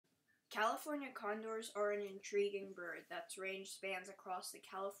California condors are an intriguing bird that's range spans across the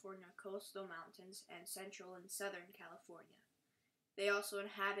California coastal mountains and central and southern California. They also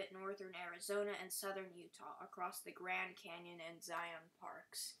inhabit northern Arizona and southern Utah across the Grand Canyon and Zion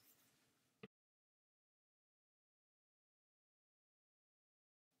parks.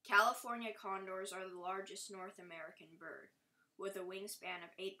 California condors are the largest North American bird, with a wingspan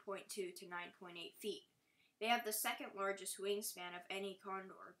of 8.2 to 9.8 feet. They have the second largest wingspan of any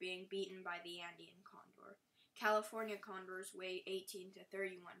condor, being beaten by the Andean condor. California condors weigh 18 to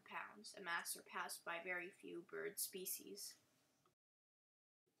 31 pounds, a mass surpassed by very few bird species.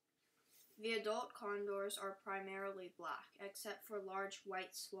 The adult condors are primarily black, except for large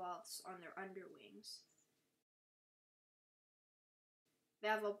white swaths on their underwings. They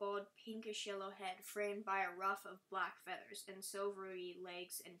have a bald pinkish-yellow head framed by a ruff of black feathers and silvery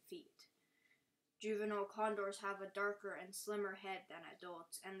legs and feet. Juvenile condors have a darker and slimmer head than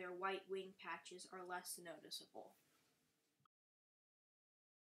adults, and their white wing patches are less noticeable.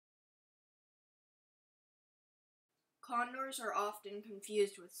 Condors are often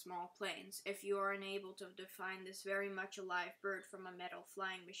confused with small planes. If you are unable to define this very much alive bird from a metal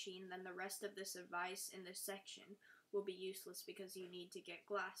flying machine, then the rest of this advice in this section will be useless because you need to get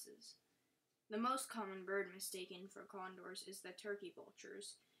glasses. The most common bird mistaken for condors is the turkey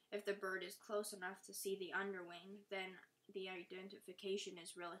vultures. If the bird is close enough to see the underwing, then the identification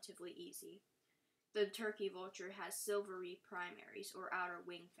is relatively easy. The turkey vulture has silvery primaries or outer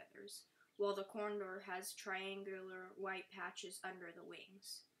wing feathers, while the condor has triangular white patches under the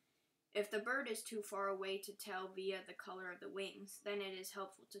wings. If the bird is too far away to tell via the color of the wings, then it is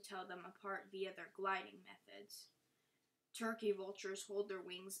helpful to tell them apart via their gliding methods. Turkey vultures hold their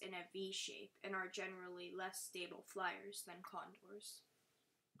wings in a V shape and are generally less stable flyers than condors.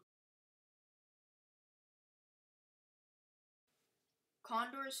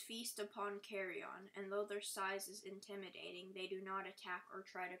 Condors feast upon carrion, and though their size is intimidating, they do not attack or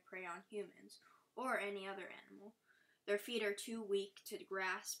try to prey on humans or any other animal. Their feet are too weak to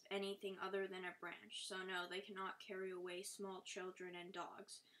grasp anything other than a branch, so no, they cannot carry away small children and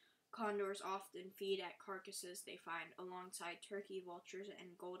dogs. Condors often feed at carcasses they find alongside turkey vultures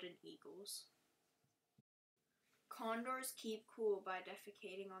and golden eagles. Condors keep cool by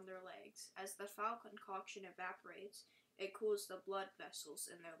defecating on their legs. As the foul concoction evaporates, it cools the blood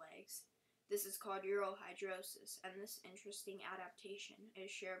vessels in their legs. This is called urohydrosis, and this interesting adaptation is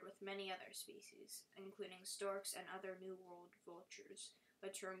shared with many other species, including storks and other New World vultures,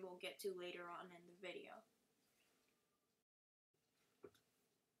 a term we'll get to later on in the video.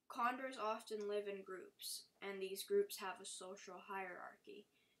 Condors often live in groups, and these groups have a social hierarchy.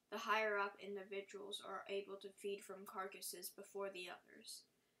 The higher-up individuals are able to feed from carcasses before the others.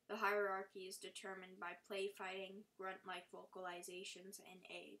 The hierarchy is determined by play fighting, grunt-like vocalizations, and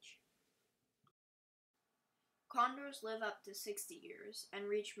age. Condors live up to 60 years and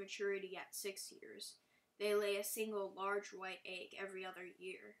reach maturity at 6 years. They lay a single large white egg every other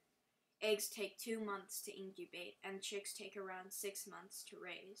year. Eggs take 2 months to incubate, and chicks take around 6 months to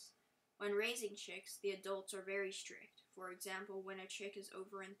raise. When raising chicks, the adults are very strict. For example, when a chick is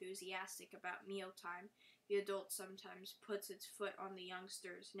overenthusiastic about mealtime, the adult sometimes puts its foot on the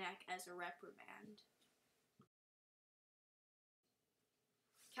youngster's neck as a reprimand.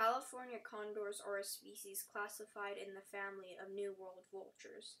 California condors are a species classified in the family of New World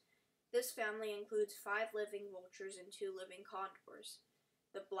vultures. This family includes 5 living vultures and 2 living condors: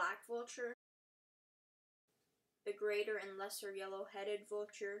 the black vulture, the greater and lesser yellow-headed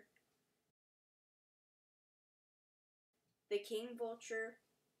vulture, the king vulture,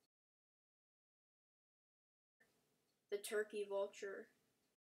 the turkey vulture,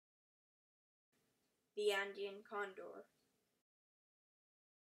 the Andean condor,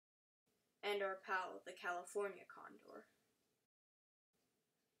 and our pal, the California condor.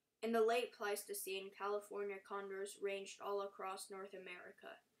 In the late Pleistocene, California condors ranged all across North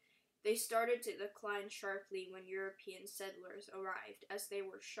America. They started to decline sharply when European settlers arrived, as they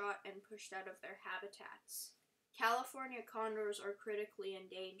were shot and pushed out of their habitats. California condors are critically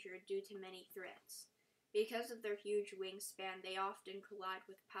endangered due to many threats. Because of their huge wingspan, they often collide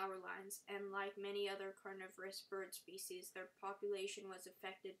with power lines, and like many other carnivorous bird species, their population was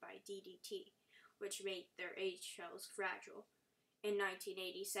affected by DDT, which made their eggshells fragile. In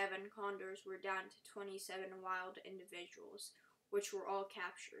 1987, condors were down to 27 wild individuals, which were all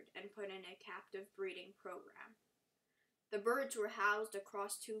captured and put in a captive breeding program. The birds were housed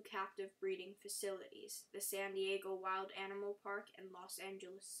across 2 captive breeding facilities, the San Diego Wild Animal Park and Los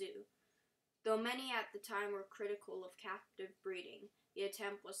Angeles Zoo. Though many at the time were critical of captive breeding, the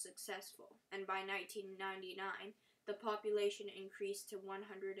attempt was successful, and by 1999, the the population increased to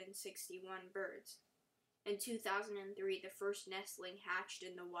 161 birds. In 2003, the first nestling hatched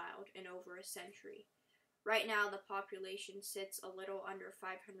in the wild in over a century. Right now, the population sits a little under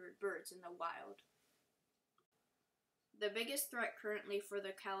 500 birds in the wild. The biggest threat currently for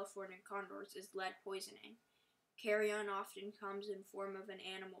the California condors is lead poisoning. Carrion often comes in form of an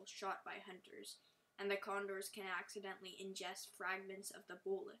animal shot by hunters, and the condors can accidentally ingest fragments of the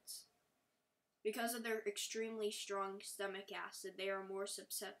bullets. Because of their extremely strong stomach acid, they are more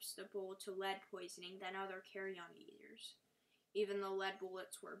susceptible to lead poisoning than other carrion eaters. Even though lead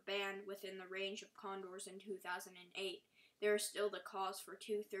bullets were banned within the range of condors in 2008, they are still the cause for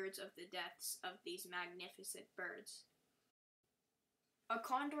 2/3 of the deaths of these magnificent birds. A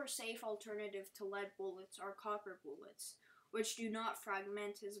condor-safe alternative to lead bullets are copper bullets, which do not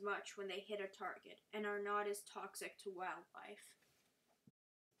fragment as much when they hit a target and are not as toxic to wildlife.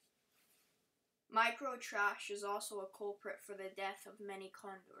 Microtrash is also a culprit for the death of many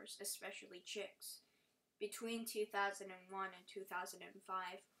condors, especially chicks. Between 2001 and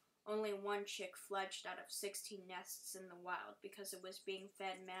 2005, only one chick fledged out of 16 nests in the wild because it was being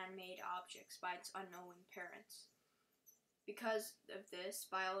fed man-made objects by its unknowing parents. Because of this,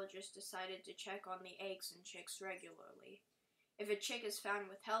 biologists decided to check on the eggs in chicks regularly. If a chick is found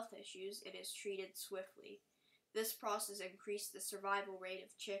with health issues, it is treated swiftly. This process increased the survival rate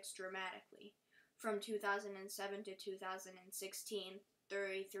of chicks dramatically. From 2007 to 2016,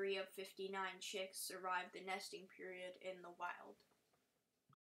 33 of 59 chicks survived the nesting period in the wild.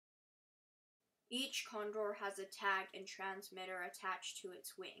 Each condor has a tag and transmitter attached to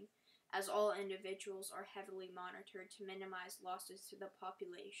its wing, as all individuals are heavily monitored to minimize losses to the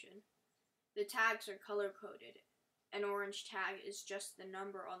population. The tags are color-coded. An orange tag is just the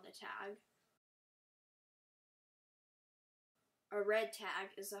number on the tag. A red tag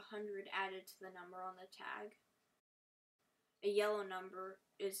is 100 added to the number on the tag. A yellow number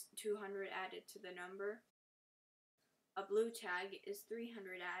is 200 added to the number. A blue tag is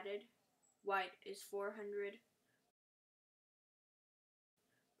 300 added. White is 400.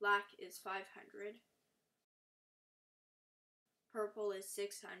 Black is 500. Purple is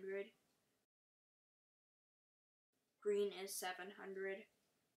 600. Green is 700.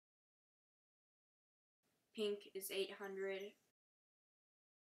 Pink is 800.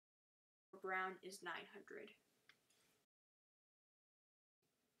 Brown is 900.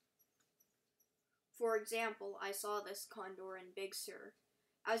 For example, I saw this condor in Big Sur.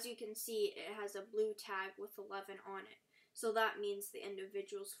 As you can see, it has a blue tag with 11 on it, so that means the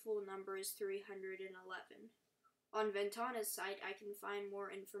individual's full number is 311. On Ventana's site, I can find more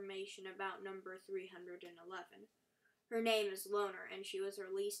information about number 311. Her name is Loner, and she was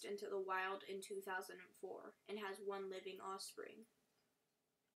released into the wild in 2004, and has one living offspring.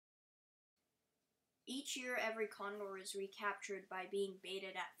 Each year, every condor is recaptured by being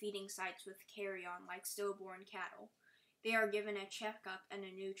baited at feeding sites with carrion like stillborn cattle. They are given a checkup and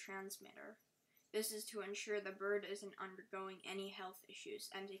a new transmitter. This is to ensure the bird isn't undergoing any health issues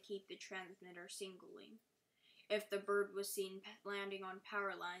and to keep the transmitter singling. If the bird was seen landing on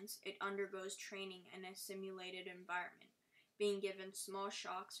power lines, it undergoes training in a simulated environment, being given small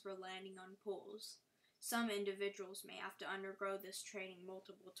shocks for landing on poles. Some individuals may have to undergo this training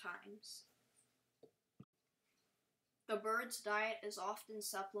multiple times. The bird's diet is often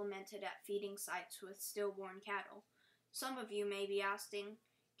supplemented at feeding sites with stillborn cattle. Some of you may be asking,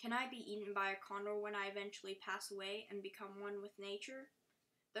 can I be eaten by a condor when I eventually pass away and become one with nature?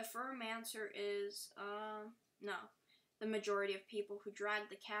 The firm answer is, no. The majority of people who drag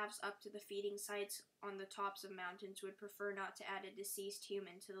the calves up to the feeding sites on the tops of mountains would prefer not to add a deceased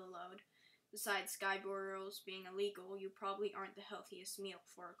human to the load. Besides sky burials being illegal, you probably aren't the healthiest meal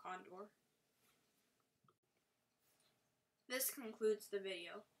for a condor. This concludes the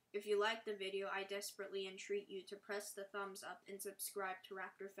video. If you liked the video, I desperately entreat you to press the thumbs up and subscribe to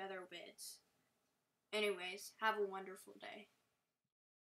Raptor Feather Vids. Anyways, have a wonderful day.